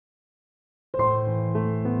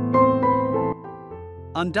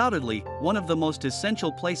Undoubtedly, one of the most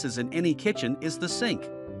essential places in any kitchen is the sink.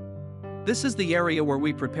 This is the area where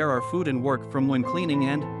we prepare our food and work from when cleaning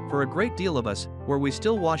and, for a great deal of us, where we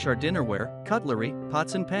still wash our dinnerware, cutlery,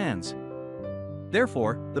 pots and pans.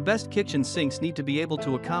 Therefore, the best kitchen sinks need to be able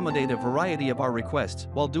to accommodate a variety of our requests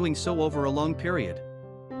while doing so over a long period.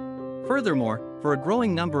 Furthermore, for a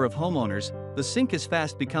growing number of homeowners, the sink is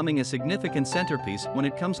fast becoming a significant centerpiece when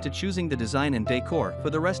it comes to choosing the design and decor for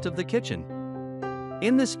the rest of the kitchen.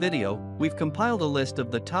 In this video, we've compiled a list of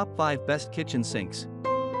the top 5 best kitchen sinks.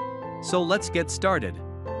 So let's get started.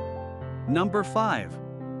 Number 5.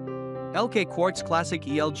 Elkay Quartz Classic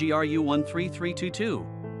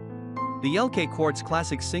ELGRU13322. The Elkay Quartz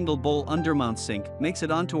Classic Single Bowl Undermount Sink makes it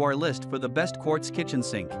onto our list for the best quartz kitchen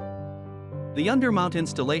sink. The undermount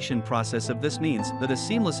installation process of this means that a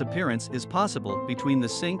seamless appearance is possible between the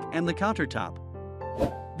sink and the countertop.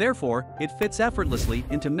 Therefore, it fits effortlessly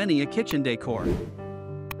into many a kitchen decor.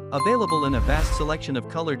 Available in a vast selection of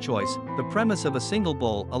color choice, the premise of a single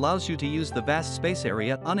bowl allows you to use the vast space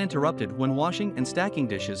area uninterrupted when washing and stacking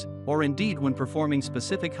dishes, or indeed when performing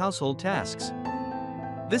specific household tasks.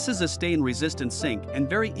 This is a stain-resistant sink and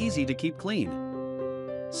very easy to keep clean.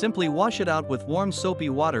 Simply wash it out with warm soapy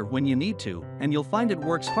water when you need to, and you'll find it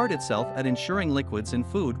works hard itself at ensuring liquids and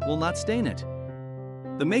food will not stain it.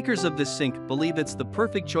 The makers of this sink believe it's the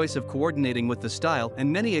perfect choice of coordinating with the style and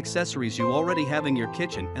many accessories you already have in your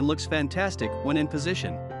kitchen and looks fantastic when in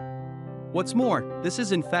position. What's more, this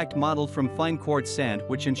is in fact modeled from fine quartz sand,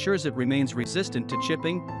 which ensures it remains resistant to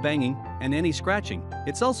chipping, banging, and any scratching.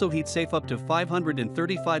 It's also heat safe up to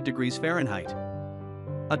 535 degrees Fahrenheit.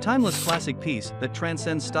 A timeless classic piece that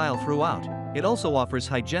transcends style throughout, it also offers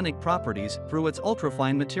hygienic properties through its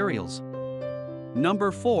ultrafine materials.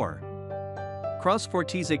 Number 4. Kraus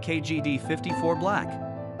Forteza KGD54 Black.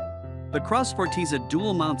 The Kraus Forteza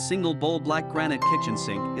Dual Mount Single Bowl Black Granite Kitchen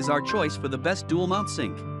Sink is our choice for the best dual mount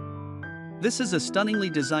sink. This is a stunningly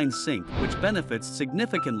designed sink which benefits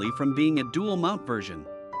significantly from being a dual mount version.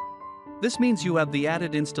 This means you have the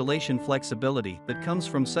added installation flexibility that comes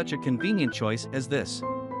from such a convenient choice as this.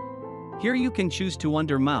 Here you can choose to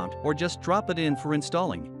undermount or just drop it in for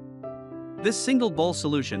installing. This single bowl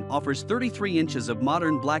solution offers 33 inches of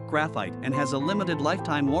modern black graphite and has a limited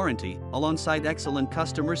lifetime warranty alongside excellent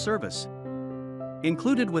customer service.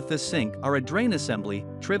 Included with this sink are a drain assembly,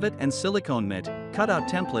 trivet and silicone mitt, cutout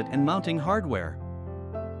template and mounting hardware.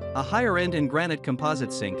 A higher-end and granite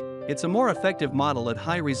composite sink, it's a more effective model at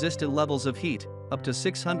high resistant levels of heat, up to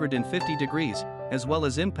 650 degrees, as well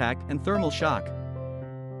as impact and thermal shock.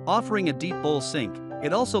 Offering a deep bowl sink,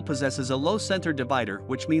 it also possesses a low center divider,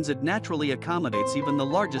 which means it naturally accommodates even the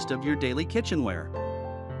largest of your daily kitchenware.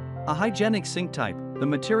 A hygienic sink type, the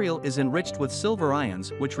material is enriched with silver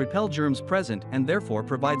ions which repel germs present and therefore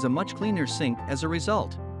provides a much cleaner sink as a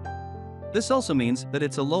result. This also means that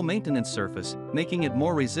it's a low-maintenance surface, making it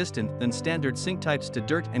more resistant than standard sink types to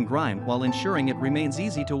dirt and grime while ensuring it remains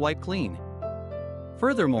easy to wipe clean.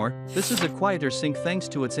 Furthermore, this is a quieter sink thanks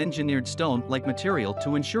to its engineered stone-like material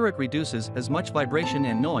to ensure it reduces as much vibration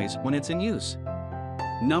and noise when it's in use.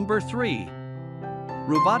 Number 3.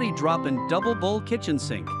 Ruvati Drop-In Double Bowl Kitchen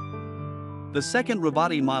Sink. The second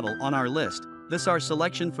Ruvati model on our list, this is our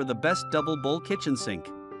selection for the best double bowl kitchen sink.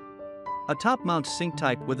 A top-mount sink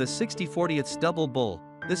type with a 60/40 double bowl,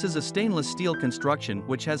 this is a stainless steel construction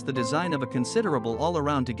which has the design of a considerable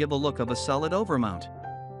all-around to give a look of a solid overmount.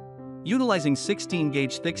 Utilizing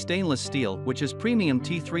 16-gauge thick stainless steel which is premium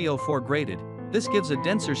T304 graded, this gives a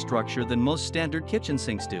denser structure than most standard kitchen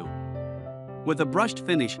sinks do. With a brushed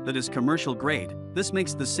finish that is commercial grade, this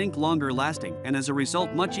makes the sink longer lasting and as a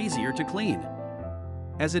result much easier to clean.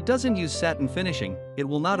 As it doesn't use satin finishing, it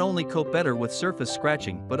will not only cope better with surface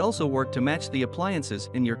scratching but also work to match the appliances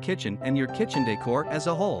in your kitchen and your kitchen decor as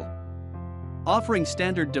a whole. Offering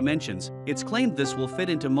standard dimensions, it's claimed this will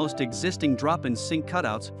fit into most existing drop-in sink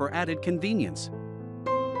cutouts for added convenience.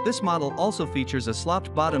 This model also features a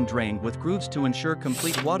slopped bottom drain with grooves to ensure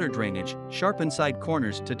complete water drainage, sharpened side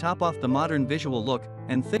corners to top off the modern visual look,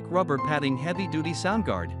 and thick rubber padding heavy-duty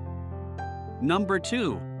soundguard. Number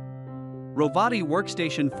 2. Ruvati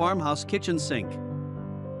Workstation Farmhouse Kitchen Sink.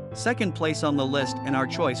 Second place on the list and our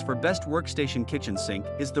choice for best workstation kitchen sink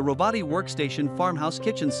is the Ruvati Workstation Farmhouse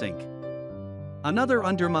Kitchen Sink. Another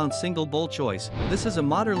undermount single bowl choice, this is a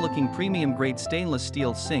modern-looking premium-grade stainless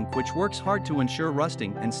steel sink which works hard to ensure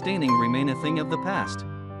rusting and staining remain a thing of the past.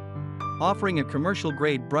 Offering a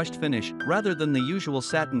commercial-grade brushed finish rather than the usual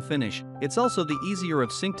satin finish, it's also the easier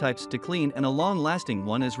of sink types to clean and a long-lasting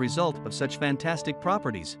one as a result of such fantastic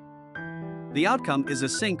properties. The outcome is a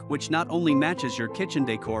sink which not only matches your kitchen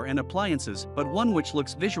decor and appliances but one which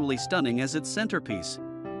looks visually stunning as its centerpiece.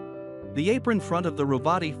 The apron front of the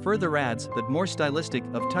Ruvati further adds that more stylistic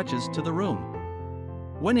of touches to the room.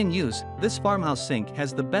 When in use, this farmhouse sink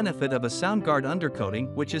has the benefit of a SoundGuard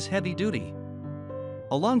undercoating which is heavy duty.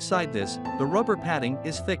 Alongside this, the rubber padding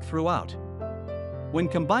is thick throughout. When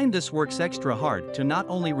combined, this works extra hard to not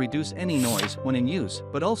only reduce any noise when in use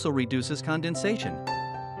but also reduces condensation.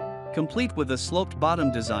 Complete with a sloped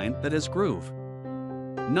bottom design that has groove.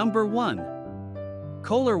 Number 1.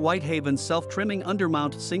 Kohler Whitehaven Self-Trimming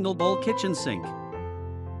Undermount Single Bowl Kitchen Sink.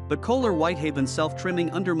 The Kohler Whitehaven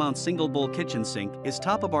Self-Trimming Undermount Single Bowl Kitchen Sink is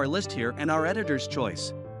top of our list here and our editor's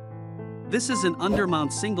choice. This is an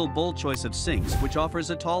undermount single bowl choice of sinks which offers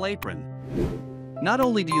a tall apron. Not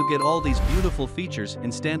only do you get all these beautiful features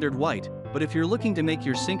in standard white, but if you're looking to make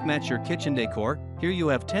your sink match your kitchen decor, here you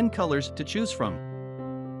have 10 colors to choose from.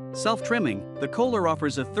 Self-trimming, the Kohler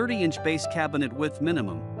offers a 30-inch base cabinet width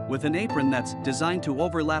minimum, with an apron that's designed to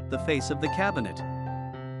overlap the face of the cabinet.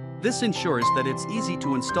 This ensures that it's easy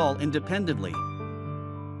to install independently.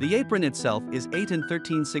 The apron itself is 8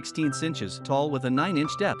 13/16 inches tall with a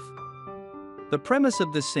 9-inch depth. The premise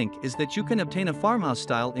of this sink is that you can obtain a farmhouse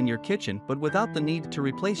style in your kitchen but without the need to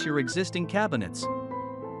replace your existing cabinets.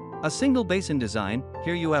 A single basin design,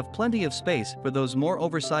 here you have plenty of space for those more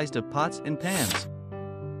oversized of pots and pans.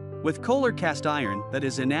 With Kohler cast iron that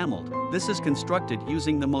is enameled, this is constructed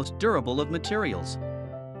using the most durable of materials.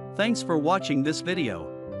 Thanks for watching this video.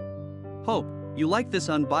 Hope you like this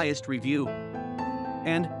unbiased review.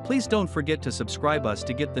 And please don't forget to subscribe us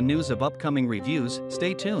to get the news of upcoming reviews.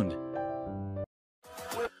 Stay tuned.